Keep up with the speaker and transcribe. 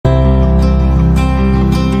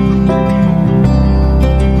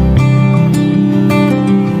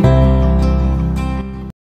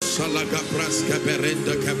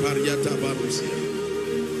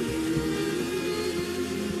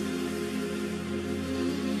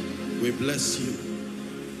We bless you.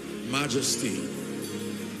 Majesty,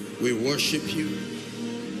 we worship you.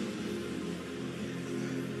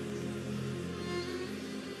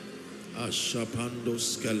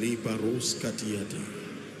 Ashapandos Kalibaros Katiata.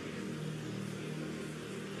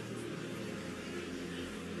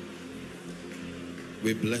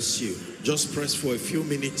 We bless you. Just press for a few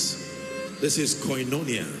minutes. This is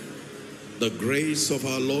koinonia, the grace of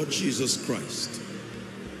our Lord Jesus Christ,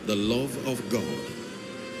 the love of God,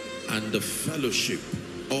 and the fellowship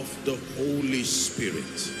of the Holy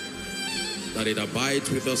Spirit, that it abides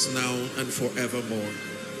with us now and forevermore.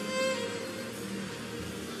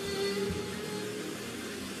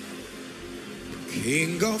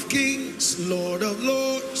 King of kings, Lord of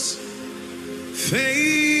lords,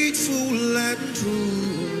 faithful and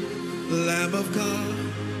true, Lamb of God,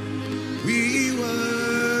 we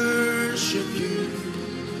worship you.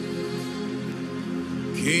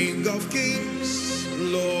 King of kings,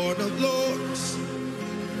 Lord of lords,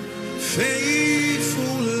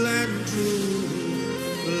 faithful and true,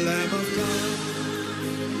 Lamb of God,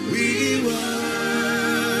 we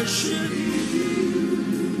worship you.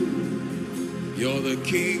 You're the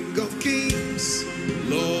King of kings,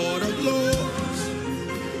 Lord of lords,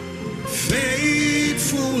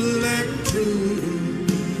 faithful and true,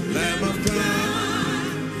 Lamb of God,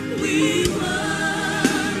 we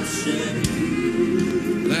worship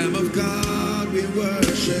you. Lamb of God, we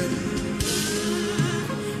worship.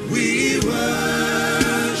 We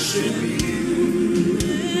worship you.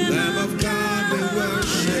 Lamb of God, we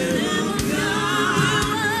worship.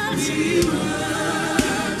 We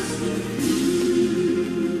worship you.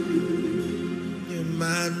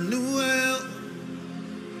 Emmanuel,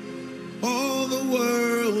 all the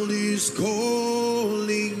world is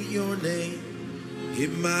calling your name.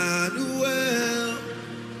 Emmanuel,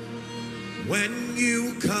 when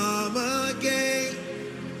you come again.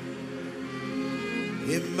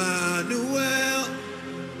 Emmanuel,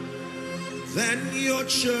 then your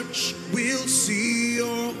church will see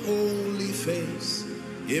your holy face.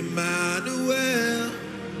 Emmanuel,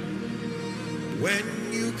 when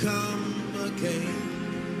you come again.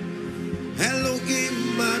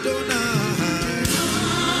 Elohim Adonai.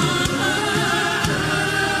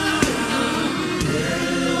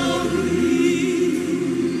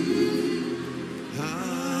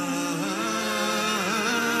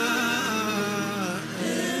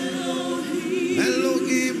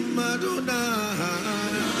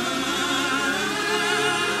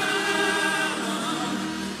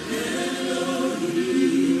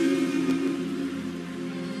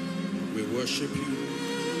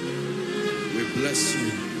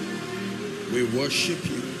 We worship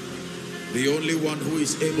you, the only one who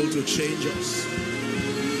is able to change us.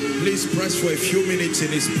 Please press for a few minutes in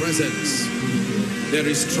his presence. There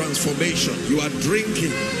is transformation. You are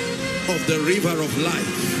drinking of the river of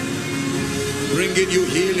life, bringing you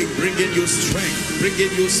healing, bringing you strength,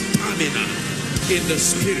 bringing you stamina in the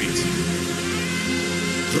spirit,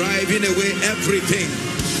 driving away everything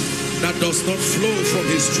that does not flow from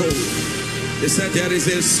his throne. He said there is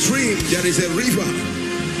a stream, there is a river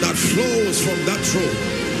that flows from that throne.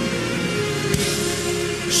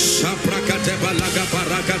 Shaprakatebalaga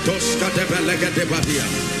barakatos katebelegedebadia.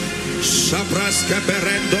 Shabraske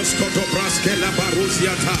berendos kotobraske la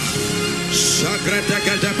baruziata.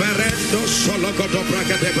 Shagretegedeberendos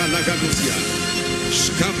solokotobrakedebelagadusia.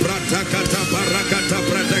 Shkabratakata barakata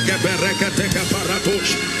prategeberekateka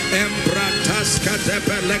baratush.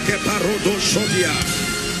 Embrataskatebeleke barodoshodia.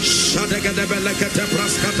 Shadegedebelekete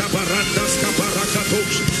braskata barandas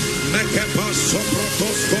kabarakatos mekepa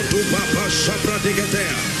soprotos kodubapa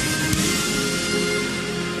shabradigetea.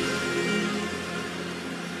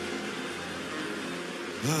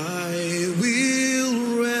 I will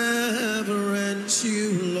reverence you,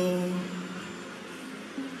 Lord.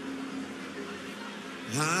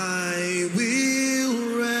 I will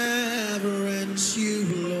reverence you,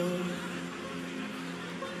 Lord.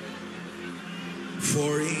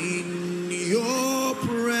 For in your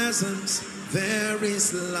presence there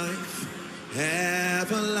is life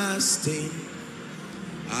everlasting.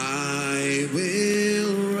 I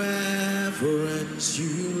will reverence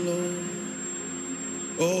you, Lord.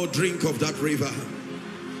 Oh, drink of that river.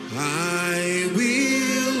 I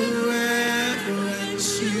will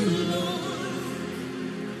reverence you, Lord.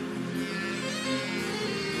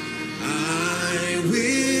 I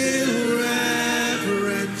will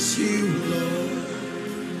reverence you, Lord.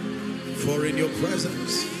 For in your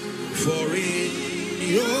presence,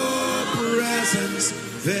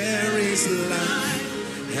 there is life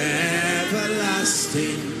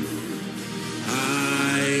everlasting.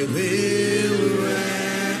 I will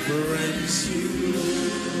reverence you,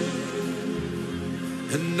 Lord.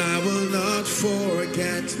 And I will not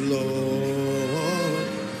forget, Lord,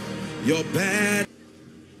 your bad.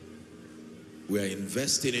 We are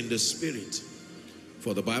investing in the Spirit.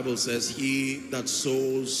 For the Bible says, he that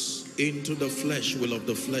sows into the flesh will of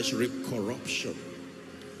the flesh reap corruption.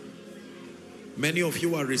 Many of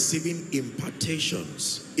you are receiving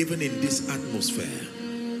impartations, even in this atmosphere.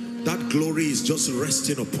 That glory is just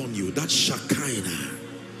resting upon you. That Shekinah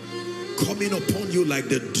coming upon you like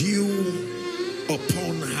the dew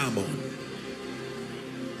upon Hammon.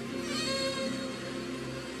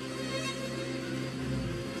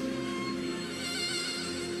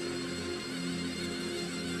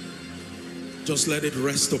 Just let it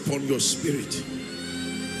rest upon your spirit.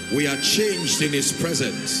 We are changed in his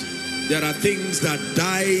presence. There are things that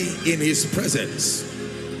die in his presence.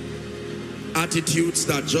 Attitudes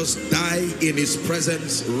that just die in his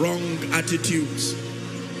presence. Wrong attitudes.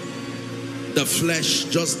 The flesh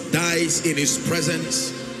just dies in his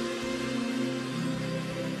presence.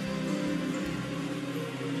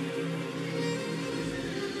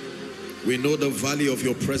 We know the value of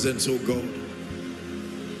your presence, oh God.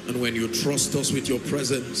 And when you trust us with your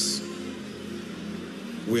presence,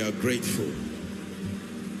 we are grateful.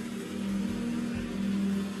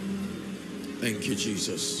 Thank you,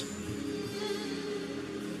 Jesus.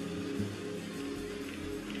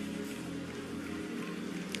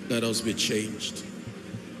 Let us be changed,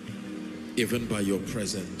 even by your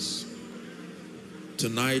presence.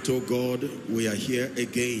 Tonight, oh God, we are here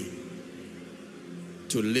again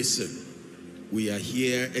to listen. We are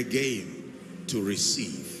here again to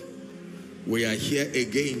receive. We are here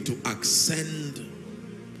again to ascend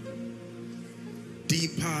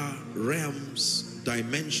deeper realms,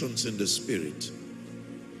 dimensions in the Spirit.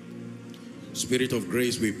 Spirit of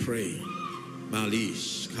grace, we pray.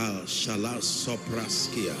 Malish kal shalas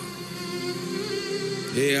sopraskia.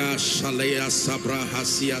 Ea shalea sabra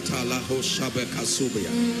hasiata laho shabe kasubia.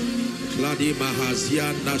 Kladi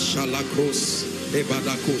mahazia na shalakros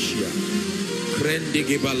ebadakoshia. Krendi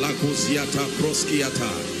gibalakusiata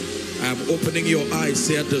kroskiata. I am opening your eyes,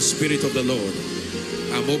 said the Spirit of the Lord.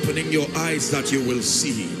 I'm opening your eyes that you will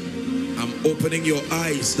see. I'm opening your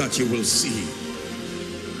eyes that you will see.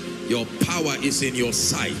 Your power is in your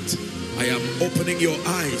sight. I am opening your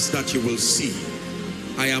eyes that you will see.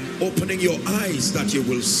 I am opening your eyes that you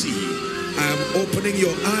will see. I am opening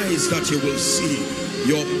your eyes that you will see.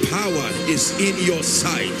 Your power is in your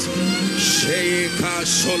sight. Sheika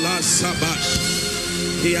shola sabash.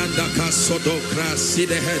 Hiandaka sodokra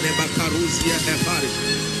sidehene makaruzia nepari.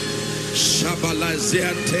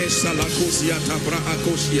 Shabalaziante salakuzia tabra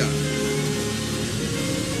akosia.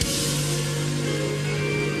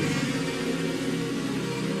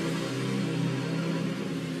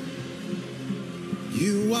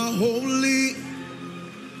 You are holy,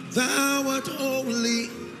 thou art holy.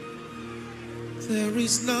 There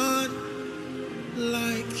is none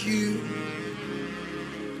like you.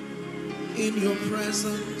 In your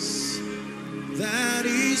presence, that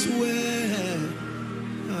is where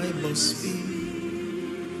I must be.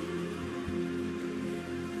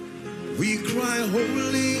 We cry,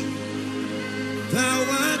 holy, thou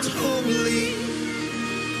art holy.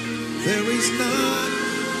 There is none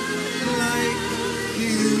like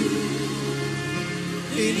you.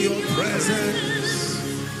 In your presence,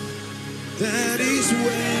 that is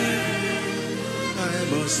where I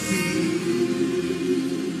must be.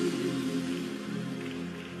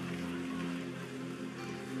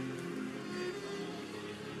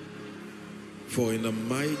 For in the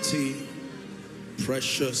mighty,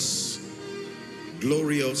 precious,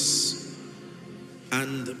 glorious,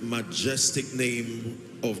 and majestic name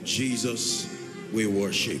of Jesus, we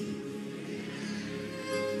worship.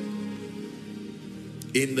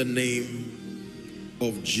 In the name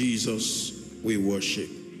of Jesus, we worship.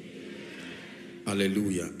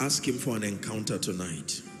 Hallelujah. Ask him for an encounter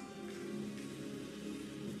tonight.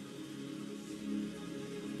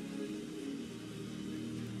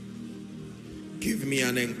 Give me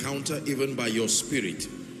an encounter even by your spirit.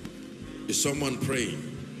 Is someone praying?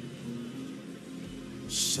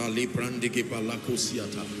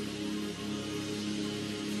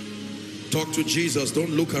 Talk to Jesus. Don't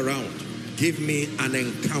look around. Give me an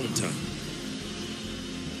encounter.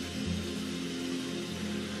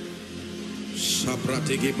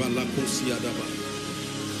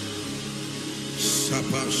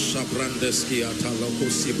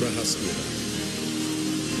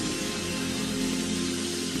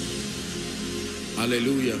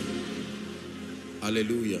 Hallelujah.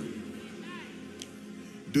 Hallelujah.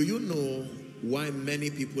 Do you know why many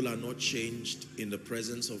people are not changed in the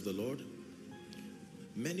presence of the Lord?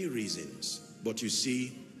 Many reasons. But you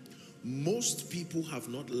see, Most people have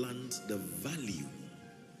not learned the value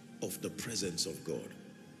of the presence of God.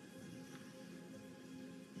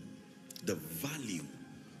 The value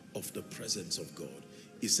of the presence of God.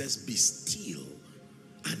 It says, be still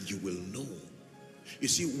and you will know. You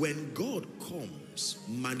see, when God comes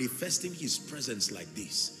manifesting his presence like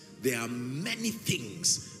this, there are many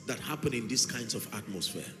things that happen in these kinds of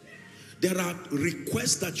atmosphere. There are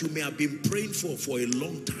requests that you may have been praying for a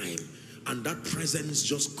long time, and that presence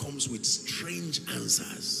just comes with strange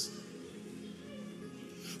answers.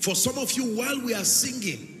 For some of you, while we are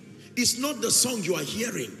singing, it's not the song you are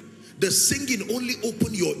hearing. The singing only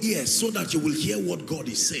open your ears so that you will hear what God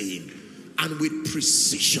is saying. And with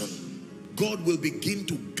precision, God will begin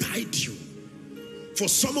to guide you. For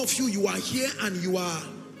some of you, you are here and you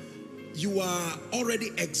are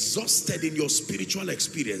already exhausted in your spiritual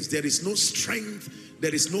experience. There is no strength,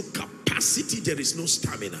 there is no capacity, there is no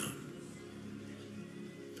stamina.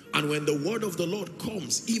 And when the word of the Lord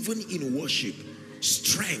comes, even in worship,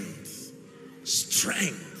 strength,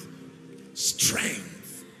 strength,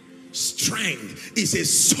 strength, strength is a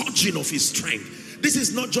surging of his strength. This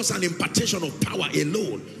is not just an impartation of power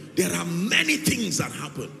alone. There are many things that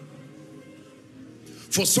happen.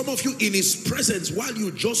 For some of you, in his presence, while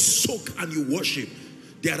you just soak and you worship,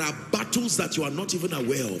 there are battles that you are not even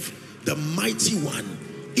aware of. The mighty one,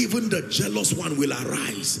 even the jealous one, will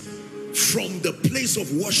arise from the place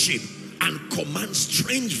of worship and command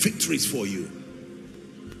strange victories for you.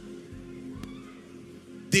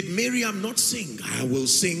 Did Miriam not sing? I will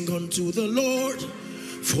sing unto the Lord,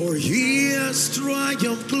 for he has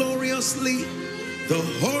triumphed gloriously. The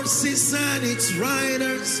horses and its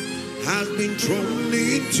riders have been thrown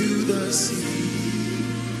into the sea.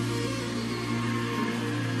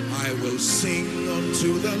 I will sing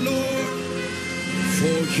unto the Lord,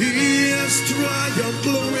 for he has triumphed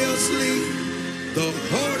gloriously. The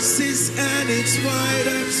horses and its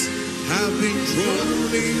riders have been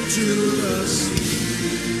thrown into the sea.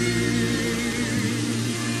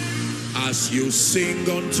 As you sing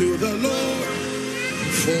unto the Lord,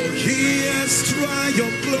 for he has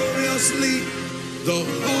triumphed gloriously. The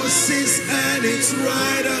horses and its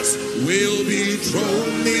riders will be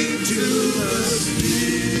thrown into the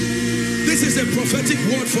sea. This is a prophetic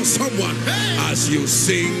word for someone. As you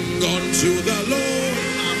sing unto the Lord,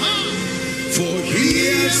 for he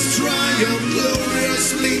has triumphed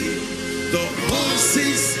gloriously. The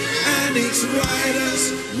horses and its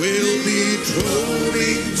riders will be thrown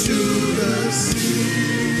into the sea.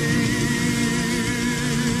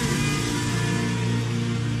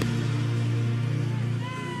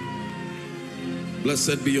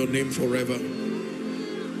 Blessed be your name forever.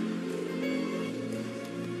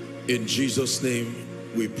 In Jesus' name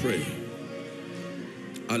we pray.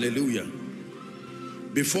 Hallelujah.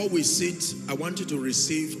 Before we sit, I want you to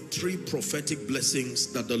receive 3 prophetic blessings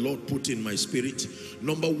that the Lord put in my spirit.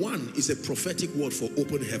 Number 1 is a prophetic word for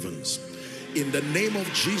open heavens. In the name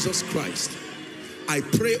of Jesus Christ, I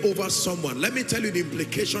pray over someone. Let me tell you the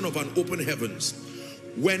implication of an open heavens.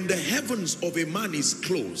 When the heavens of a man is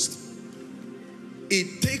closed,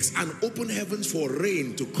 it takes an open heavens for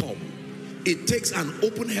rain to come. It takes an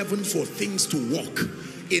open heaven for things to walk.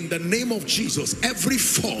 In the name of Jesus, every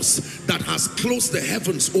force that has closed the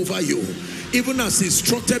heavens over you, even as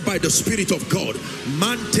instructed by the Spirit of God,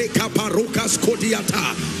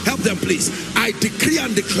 help them please. I decree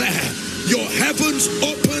and declare, your heavens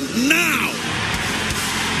open now.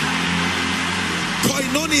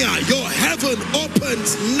 Koinonia, your heaven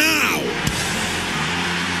opens now.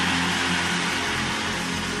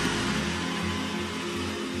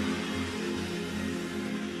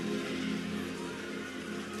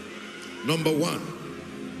 Number 1.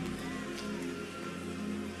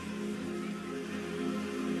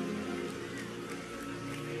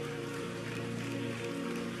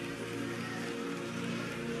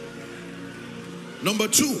 Number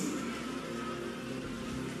 2.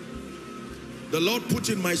 The Lord put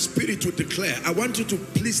in my spirit to declare. I want you to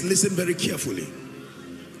please listen very carefully.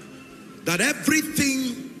 That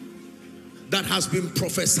everything that has been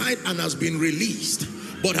prophesied and has been released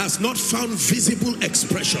but has not found visible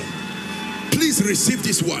expression, please receive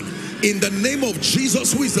this one. In the name of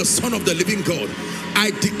Jesus, who is the Son of the living God,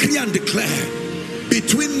 I decree and declare,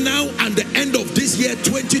 between now and the end of this year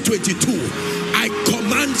 2022, I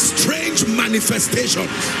command strange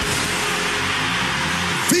manifestations.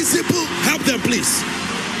 Visible, help them please.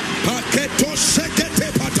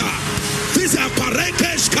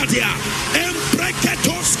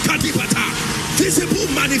 Visible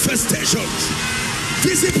manifestations.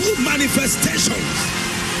 Visible manifestations.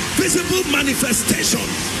 Visible manifestation.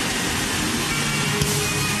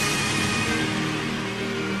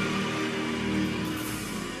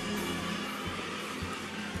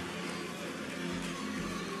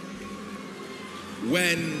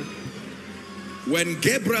 When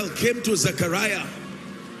Gabriel came to Zechariah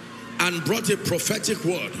and brought a prophetic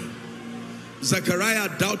word, Zechariah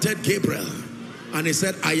doubted Gabriel and he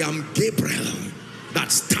said, I am Gabriel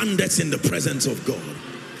that standeth in the presence of God.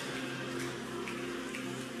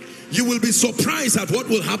 You will be surprised at what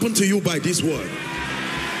will happen to you by this word.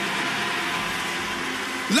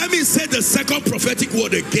 Let me say the second prophetic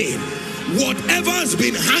word again. Whatever has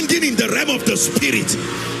been hanging in the realm of the spirit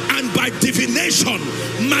and by divination,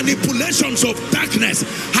 manipulations of darkness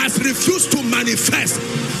has refused to manifest,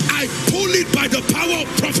 I pull it by the power of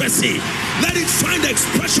prophecy. Let it find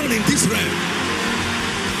expression in this realm.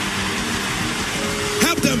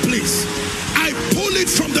 Help them, please. I pull it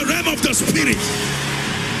from the realm of the spirit.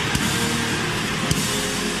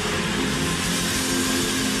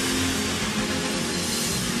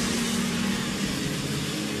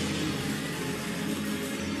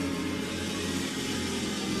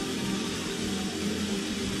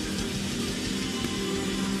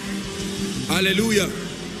 Hallelujah.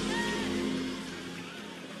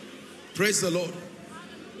 Praise the Lord.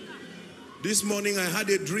 This morning I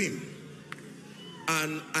had a dream,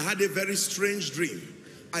 and I had a very strange dream.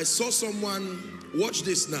 I saw someone, watch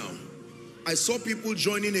this now. I saw people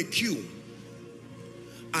joining a queue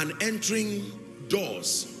and entering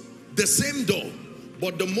doors. The same door,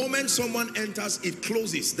 but the moment someone enters, it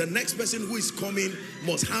closes. The next person who is coming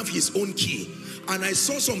must have his own key. And I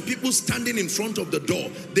saw some people standing in front of the door.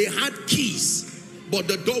 They had keys, but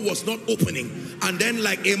the door was not opening. And then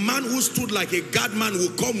like a man who stood like a guard man will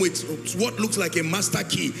come with what looks like a master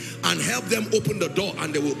key and help them open the door,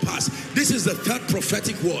 and they will pass. This is the third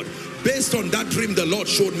prophetic word. Based on that dream the Lord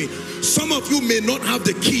showed me. Some of you may not have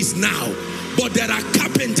the keys now, but there are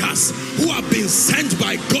carpenters who have been sent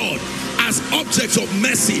by God as objects of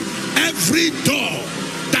mercy. Every door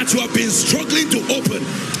that you have been struggling to open,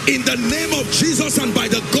 in the name of Jesus and by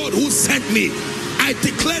the God who sent me, I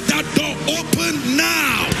declare that door open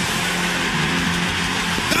now.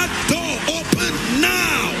 That door open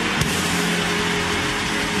now.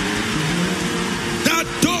 That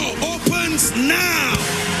door opens now.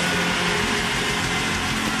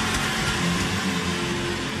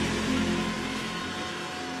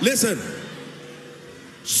 Listen,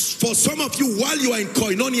 for some of you, while you are in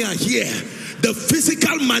koinonia here, the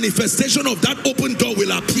physical manifestation of that open door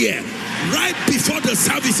will appear right before the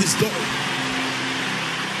service is done.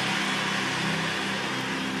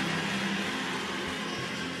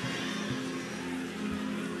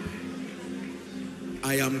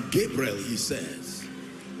 I am Gabriel, he says,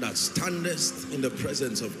 that standeth in the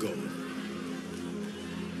presence of God.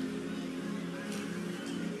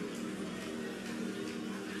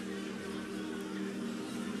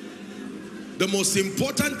 The most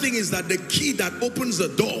important thing is that the key that opens the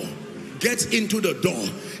door gets into the door.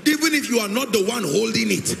 Even if you are not the one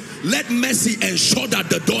holding it, let mercy ensure that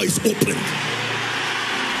the door is opened.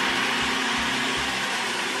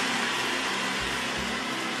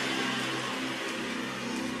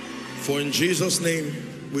 For in Jesus' name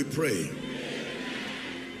we pray.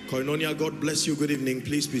 Koinonia, God bless you. Good evening.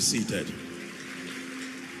 Please be seated.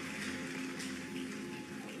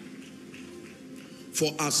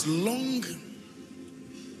 For as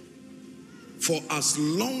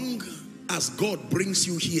long as God brings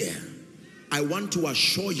you here, I want to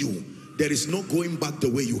assure you there is no going back the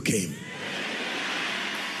way you came.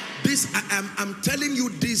 This, I'm telling you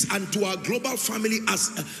this, and to our global family,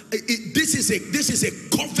 as this is a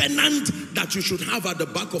covenant that you should have at the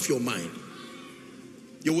back of your mind.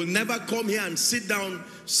 You will never come here and sit down,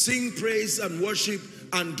 sing praise and worship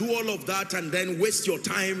and do all of that and then waste your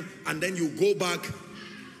time and then you go back.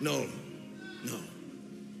 No, no.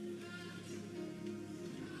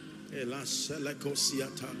 Elemba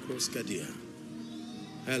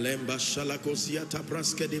shalakoziata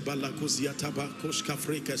praskedi balakoziata ba koshka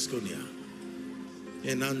frekeskonia.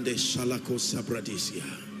 Enande shalakosa bradisia.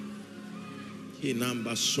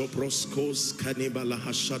 Inamba soproskos kanibala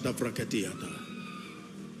hashada brakadiata.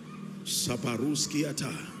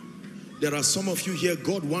 Sabaruskiata. There are some of you here,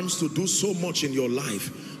 God wants to do so much in your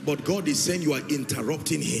life, but God is saying you are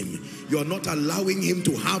interrupting him. You are not allowing him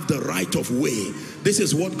to have the right of way. This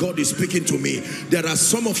is what God is speaking to me. There are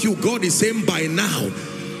some of you, God is saying by now,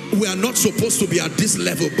 we are not supposed to be at this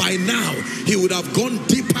level. By now, he would have gone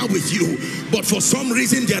deeper with you. But for some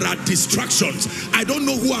reason, there are distractions. I don't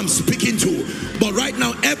know who I'm speaking to, but right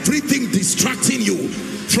now, everything distracting you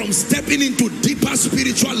from stepping into deeper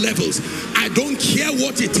spiritual levels, I don't care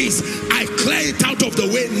what it is, I clear it out of the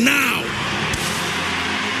way now.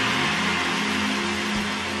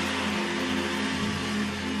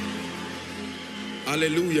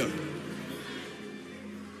 Hallelujah.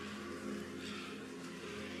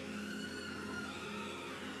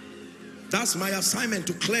 That's my assignment,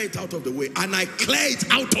 to clear it out of the way. And I clear it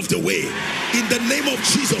out of the way in the name of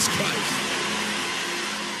Jesus Christ.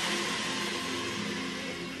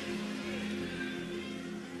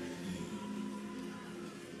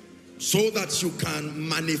 So that you can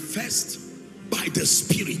manifest by the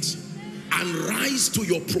Spirit and rise to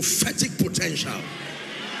your prophetic potential.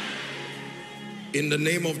 In the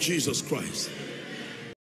name of Jesus Christ.